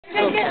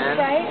So,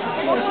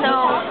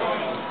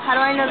 how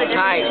do I know the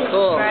difference? Hi,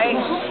 cool. Right?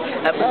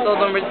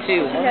 Episode number 2.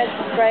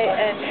 Right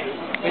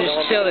and... We're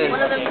just chilling.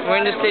 We're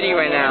in the city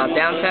right now,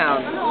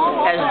 downtown.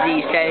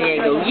 SD, San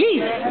Diego. Yee!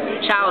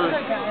 Chow's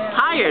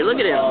tired. Look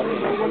at him.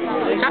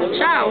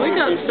 Chow, wake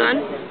up,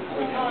 son.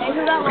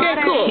 Okay,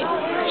 cool.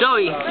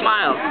 Joey,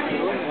 smile.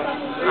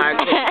 Alright,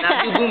 cool.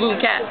 Now do Boom Boom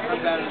Cat.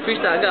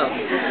 Freestyle, go.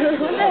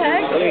 What the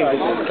heck?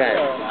 Boom Cat.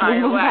 Alright,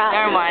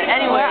 never mind.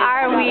 Anyway, where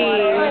are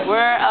we? We're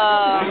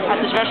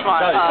at this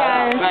restaurant.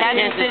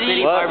 Kansas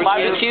City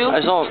Barbecue.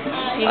 I don't.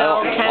 You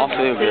know,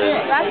 feel good.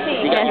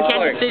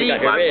 Kansas City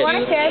Barbecue.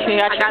 You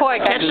got your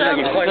pork. This is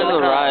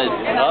a ride.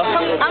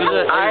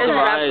 Alright, the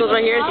rascals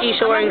right here.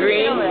 It's Eisha wearing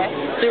green.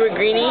 Super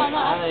greeny.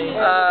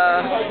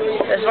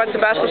 It's like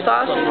Tabasco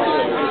sauce.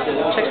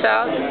 Check this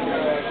out.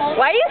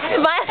 Why are you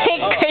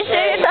smiling,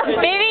 Christian? It's a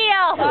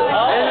video!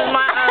 This is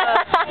my,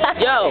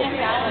 yo.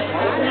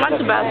 This is my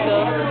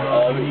Tabasco.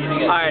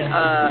 Alright,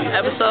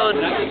 episode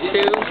 2.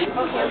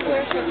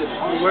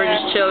 We're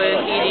just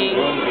chilling, eating.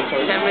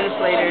 10 minutes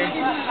later.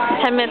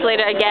 10 minutes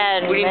later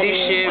again. We didn't do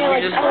shit.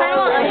 We just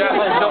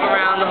jump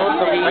around the whole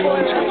city.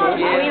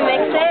 Yeah. We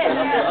mix it?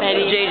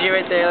 Maybe JJ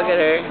right there. Look at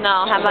her.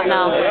 No, how about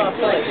no?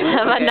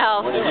 How about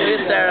no?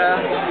 Here's Sarah.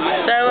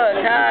 Sarah,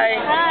 look.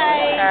 Hi.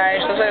 Hi. Hi.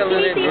 She looks like a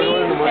loser.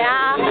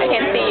 Yeah, I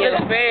can see you.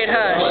 She's very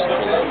hush.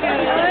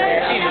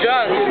 She's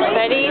drunk.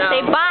 Ready? No.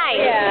 Say bye.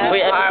 Yeah.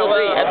 Wait,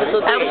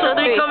 episode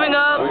 3 coming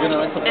up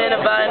in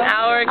about an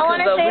hour because we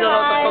don't know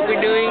what the fuck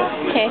we're doing.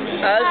 Okay.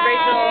 That's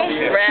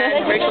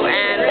Rachel,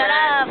 Ann. Shut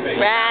up.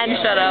 Ran.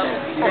 Shut up.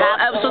 Well,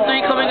 episode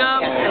 3 coming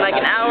up in like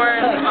an hour.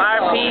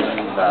 Alright, peace.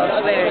 So, see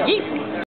you later. Yeet.